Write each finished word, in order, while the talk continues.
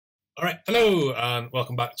Alright, hello and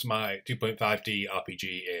welcome back to my 2.5D RPG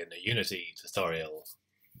in Unity tutorial.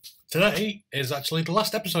 Today is actually the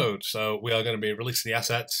last episode, so we are going to be releasing the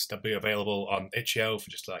assets. They'll be available on itch.io for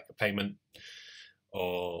just like a payment,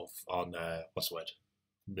 or on, what's the word?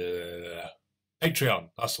 Patreon,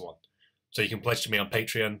 that's the one. So you can pledge to me on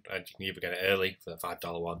Patreon, and you can either get it early for the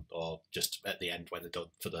 $5 one, or just at the end when they're done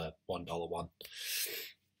for the $1 one.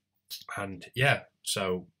 And yeah,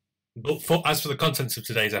 so as for the contents of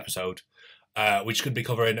today's episode, we're just going to be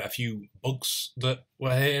covering a few bugs that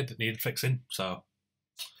were here that needed fixing,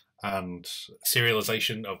 and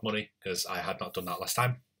serialization of money, because I had not done that last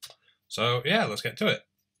time. So yeah, let's get to it.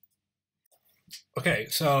 Okay,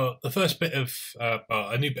 so the first bit of,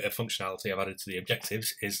 a new bit of functionality I've added to the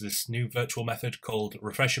objectives is this new virtual method called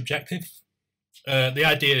refresh objective. The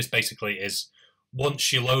idea is basically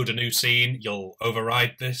once you load a new scene, you'll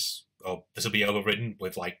override this, or this will be overridden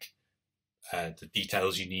with like the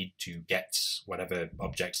details you need to get whatever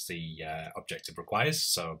objects the objective requires.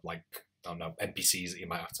 So like, I don't know, NPCs that you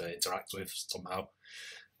might have to interact with somehow.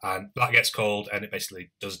 And that gets called, and it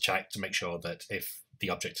basically does a check to make sure that if the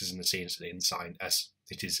object is in the scene,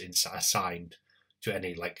 it is assigned to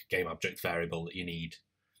any like game object variable that you need.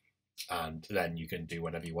 And then you can do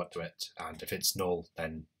whatever you want to it. And if it's null,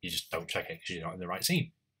 then you just don't check it because you're not in the right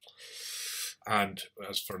scene. And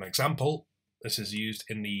as for an example, this is used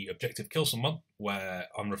in the objective kill someone, where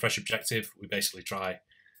on refresh objective, we basically try,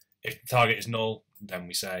 if the target is null, then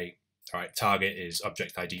we say, all right, target is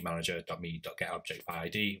object ID manager.me.getObject by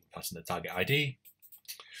ID, passing the target ID.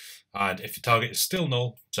 And if the target is still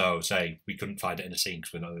null, so say we couldn't find it in a scene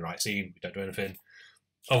because we're not in the right scene, we don't do anything.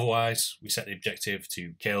 Otherwise, we set the objective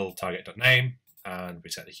to kill target.name, and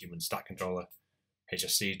we set the human stat controller,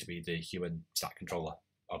 HSC, to be the human stat controller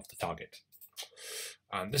of the target.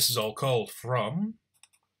 And this is all called from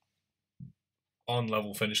on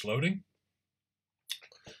level finish loading,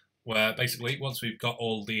 where basically once we've got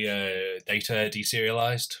all the data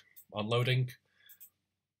deserialized on loading,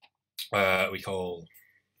 we go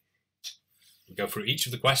through each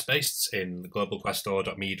of the quest based in the global quest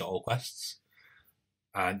store.me.all quests,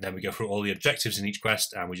 and then we go through all the objectives in each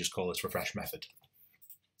quest, and we just call this refresh method.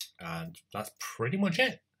 And that's pretty much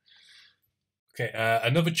it. Okay,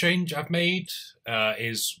 another change I've made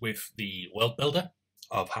is with the world builder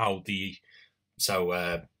of how the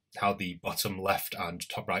bottom left and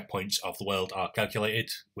top right points of the world are calculated,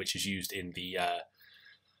 which is used in the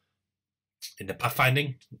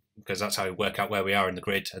pathfinding, because that's how we work out where we are in the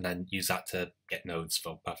grid, and then use that to get nodes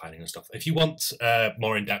for pathfinding and stuff. If you want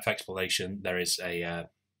more in-depth explanation, there is a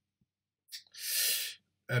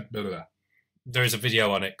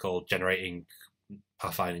video on it called Generating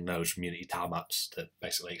Pathfinding Nodes from Unity tile maps that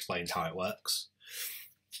basically explains how it works.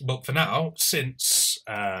 But for now, since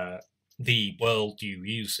the world you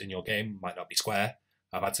use in your game might not be square,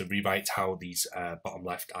 I've had to rewrite how these bottom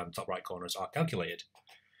left and top right corners are calculated.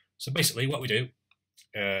 So basically what we do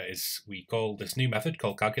is we call this new method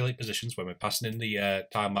called calculate positions when we're passing in the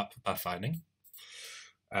tile map for pathfinding.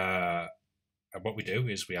 And what we do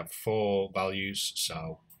is we have 4 values,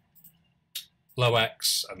 so low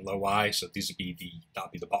X and low Y, so these would be that'll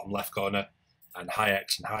be the bottom left corner, and high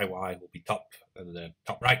X and high Y will be the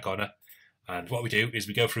top right corner. And what we do is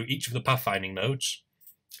we go through each of the pathfinding nodes.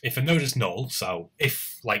 If a node is null, so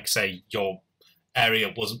if like say your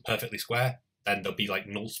area wasn't perfectly square, then there'll be like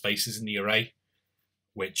null spaces in the array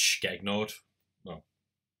which get ignored, well,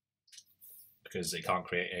 because it can't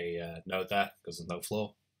create a node there because there's no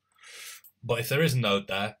floor. But if there is a node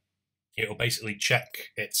there, it will basically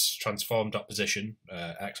check its transformed position,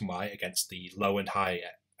 X and Y, against the low and high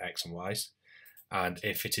X and Ys. And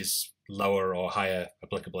if it is lower or higher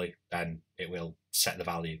applicably, then it will set the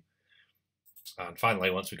value. And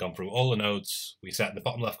finally, once we've gone through all the nodes, we set the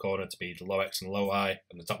bottom left corner to be the low X and low Y,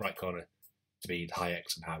 and the top right corner to be the high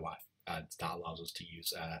X and high Y. And that allows us to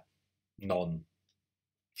use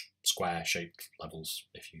non-square shaped levels,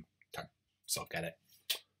 if you can sort of get it.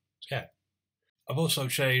 So yeah. I've also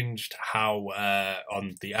changed how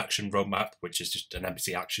on the action roadmap, which is just an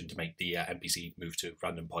NPC action to make the NPC move to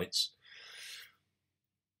random points.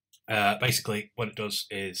 Basically, what it does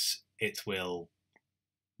is it will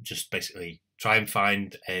just basically try and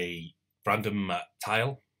find a random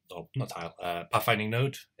pathfinding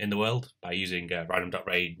node in the world by using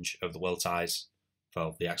random.range of the world size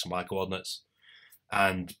for the X and Y coordinates.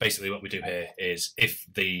 And basically what we do here is if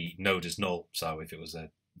the node is null, so if it was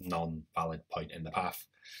a non-valid point in the path,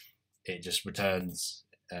 it just returns,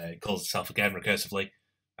 it calls itself again recursively,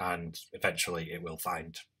 and eventually it will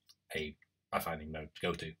find a pathfinding node to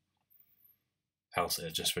go to. Else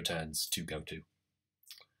it just returns to go to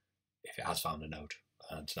if it has found a node.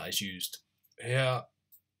 and that is used here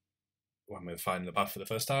when we're finding the path for the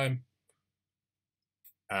first time,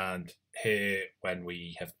 and here when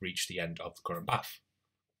we have reached the end of the current path.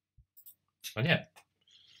 And yeah,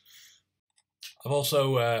 I've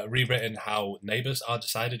also rewritten how neighbours are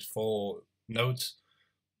decided for nodes.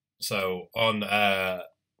 So on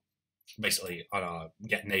basically on our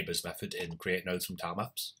get neighbours method in create nodes from tile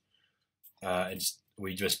maps, and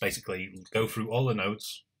we just basically go through all the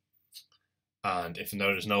nodes, and if the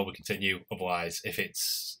node is null, we continue. Otherwise, if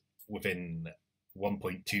it's within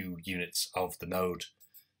 1.2 units of the node,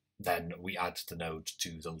 then we add the node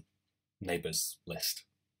to the neighbours list.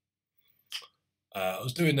 I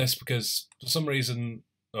was doing this because for some reason,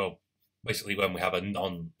 basically when we have a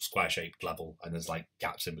non-square shaped level and there's like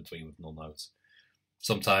gaps in between with null nodes,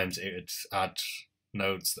 sometimes it would add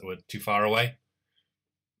nodes that were too far away,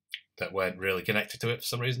 that weren't really connected to it for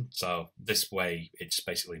some reason. So this way, it just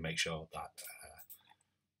basically makes sure that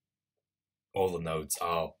all the nodes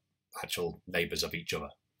are actual neighbours of each other,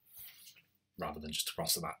 rather than just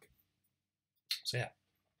across the map. So yeah.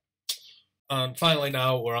 And finally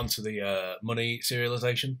now we're on to the money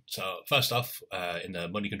serialization. So first off, in the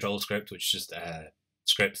money control script, which is just a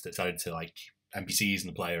script that's added to like NPCs and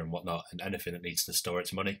the player and whatnot, and anything that needs to store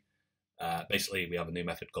its money. Basically, we have a new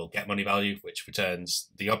method called getMoneyValue, which returns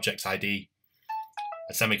the object's ID,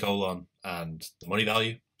 a semicolon, and the money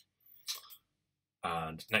value.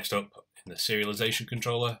 And next up, in the serialization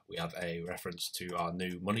controller, we have a reference to our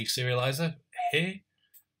new money serializer here,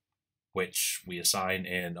 which we assign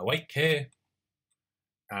in awake here.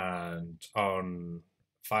 And on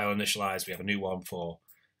file initialize, we have a new one for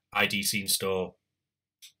ID scene store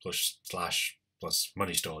plus slash plus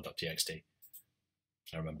money store.txt.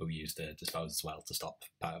 I remember we used the dispose as well to stop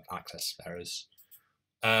access errors.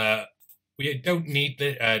 We don't need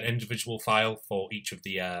the individual file for each of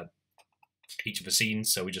the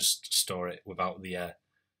scenes, so we just store it without the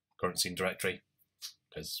current scene directory,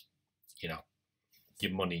 because your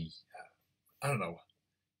money. I don't know.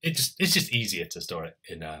 It's just easier to store it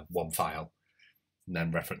in one file and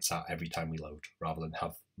then reference that every time we load, rather than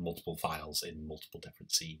have multiple files in multiple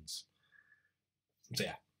different scenes. So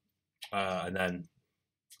yeah, and then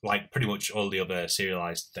like pretty much all the other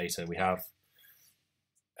serialized data we have,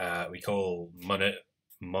 we call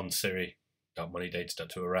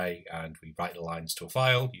monseri.moneydata.toArray, and we write the lines to a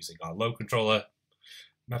file using our load controller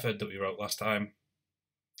method that we wrote last time.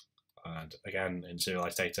 And again, in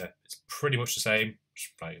serialized data, it's pretty much the same.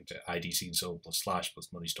 Just write into ID scene sold plus slash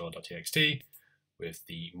plus money store.txt with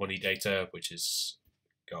the money data, which is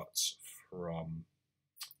got from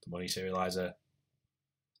the money serializer.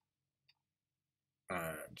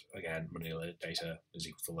 And again, money data is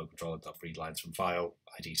equal to load controller.read lines from file,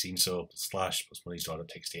 ID scene sold plus slash plus money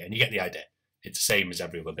store.txt. And you get the idea. It's the same as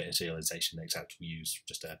every other bit of serialization, except we use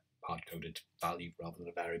just a hard-coded value rather than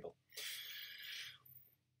a variable.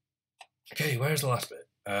 Okay, where's the last bit?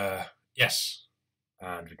 Yes,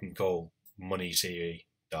 and we can call money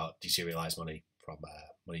seri.deserialize money from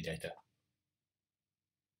money data.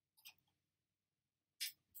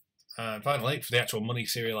 And finally, for the actual money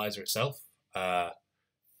serializer itself,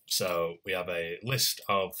 so we have a list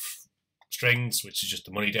of strings, which is just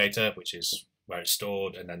the money data, which is where it's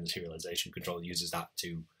stored, and then the serialization controller uses that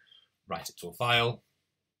to write it to a file.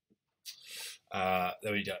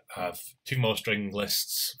 Then we have two more string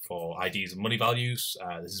lists for IDs and money values.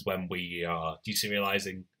 This is when we are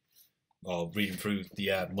deserializing or reading through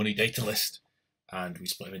the money data list, and we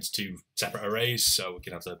split them into two separate arrays, so we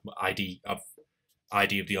can have the ID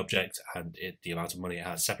of the object and the amount of money it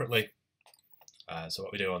has separately. So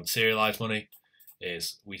what we do on serialized money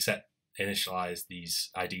is we initialize these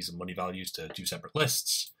IDs and money values to two separate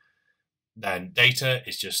lists. Then data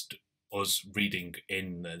is just us reading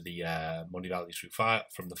in the money value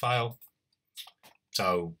from the file.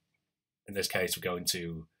 So in this case, we go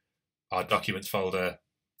into our documents folder,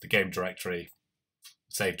 the game directory,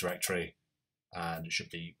 save directory, and it should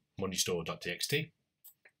be moneystore.txt.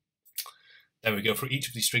 Then we go through each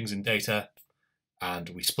of these strings in data, and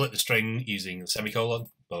we split the string using the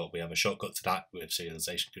semicolon, but we have a shortcut to that with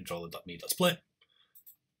serialization controller.me.split.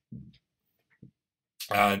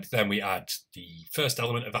 And then we add the first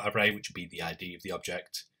element of that array, which would be the ID of the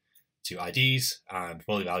object, to IDs, and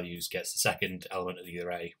money values gets the second element of the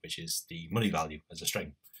array, which is the money value as a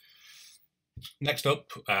string. Next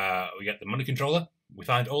up, we get the money controller. We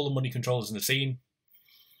find all the money controllers in the scene,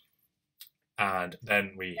 and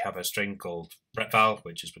then we have a string called retval,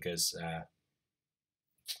 which is because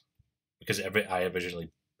I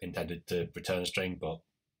originally intended to return a string, but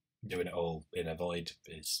doing it all in a void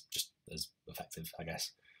is just as effective, I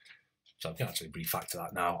guess. So I can actually refactor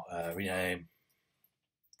that now. Rename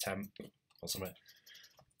temp or something.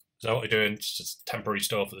 So what we're doing is just temporary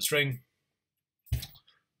store for the string.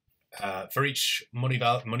 For each money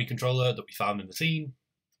controller that we found in the scene,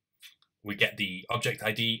 we get the object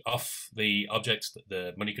ID off the object that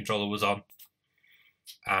the money controller was on,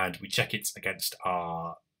 and we check it against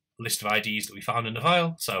our list of IDs that we found in the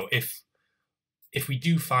file. So if we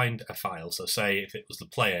do find a file, so say if it was the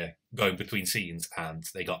player going between scenes and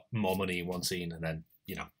they got more money in one scene, and then,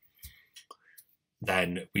 you know,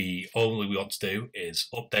 then all we want to do is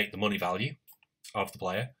update the money value of the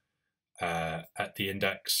player at the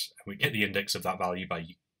index, and we get the index of that value by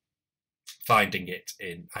finding it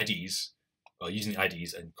in IDs, or using the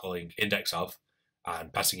IDs and calling index of,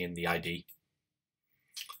 and passing in the ID.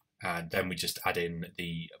 And then we just add in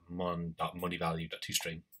the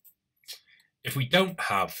mon.moneyvalue.toString. If we don't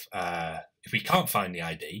have, if we can't find the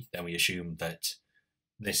ID, then we assume that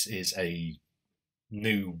this is a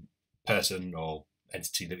new person or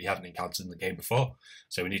entity that we haven't encountered in the game before.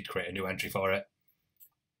 So we need to create a new entry for it.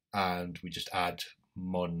 And we just add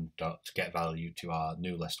mon.getValue to our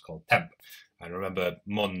new list called temp. And remember,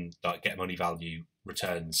 mon.getMoneyValue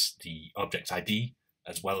returns the object ID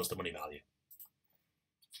as well as the money value.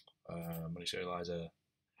 Money serializer.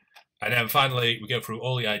 And then finally, we go through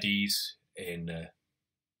all the IDs and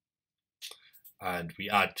we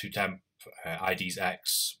add to temp IDs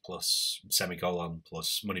X plus semicolon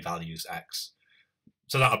plus money values X.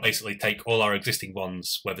 So that'll basically take all our existing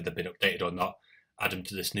ones, whether they've been updated or not, add them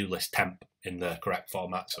to this new list temp in the correct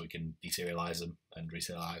format so we can deserialize them and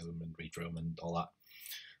reserialize them and redraw them and all that.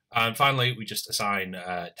 And finally, we just assign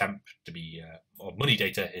temp to be, or money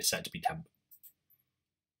data is set to be temp.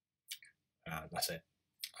 That's it.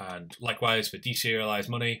 And likewise for deserialized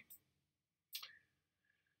money,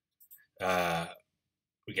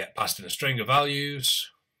 we get passed in a string of values,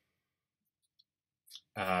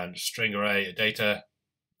 and string array of data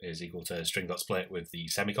is equal to string.split with the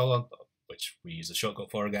semicolon, which we use the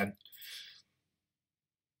shortcut for again.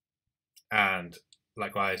 And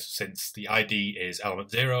likewise, since the ID is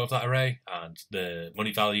element 0 of that array and the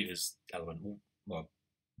money value is element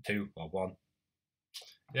 2 or 1,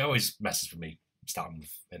 it always messes with me starting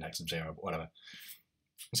with index of 0, but whatever.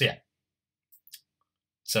 So yeah.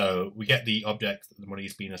 So we get the object that the money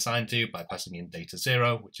is being assigned to by passing in data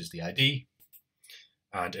 0, which is the ID.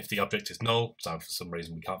 And if the object is null, so for some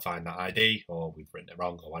reason we can't find that ID, or we've written it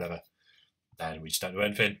wrong or whatever, then we just don't do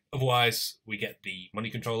anything. Otherwise, we get the money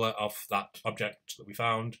controller of that object that we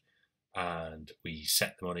found, and we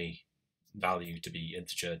set the money value to be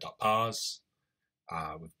integer.parse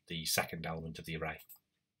with the second element of the array.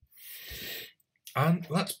 And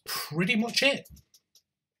that's pretty much it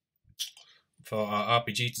for our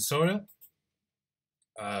RPG tutorial.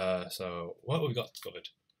 So what have we got covered?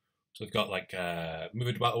 So we've got like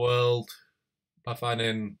moving about the world,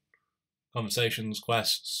 pathfinding, conversations,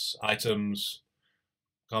 quests, items,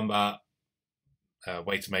 combat,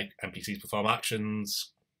 way to make NPCs perform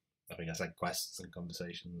actions. I think I said quests and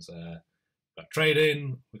conversations. We've got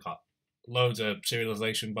trading, we've got loads of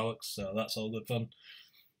serialization bollocks, so that's all good fun.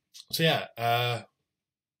 So yeah,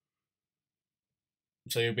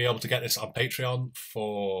 so you'll be able to get this on Patreon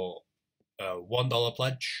for a $1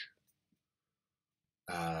 pledge.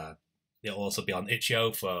 It'll also be on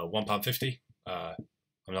itch.io for £1.50. I'm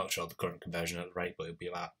not sure the current conversion at the rate, but it'll be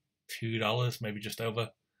about $2, maybe just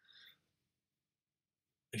over,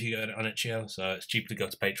 if you get it on itch.io. So it's cheaper to go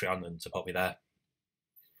to Patreon than support me there.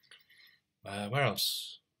 Where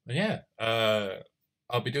else? And yeah,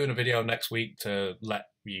 I'll be doing a video next week to let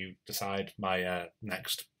you decide my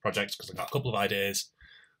next projects, because I've got a couple of ideas,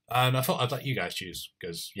 and I thought I'd let you guys choose,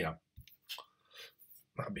 because, you know,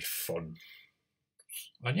 that'd be fun.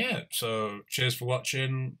 And yeah, so cheers for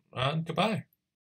watching, and goodbye.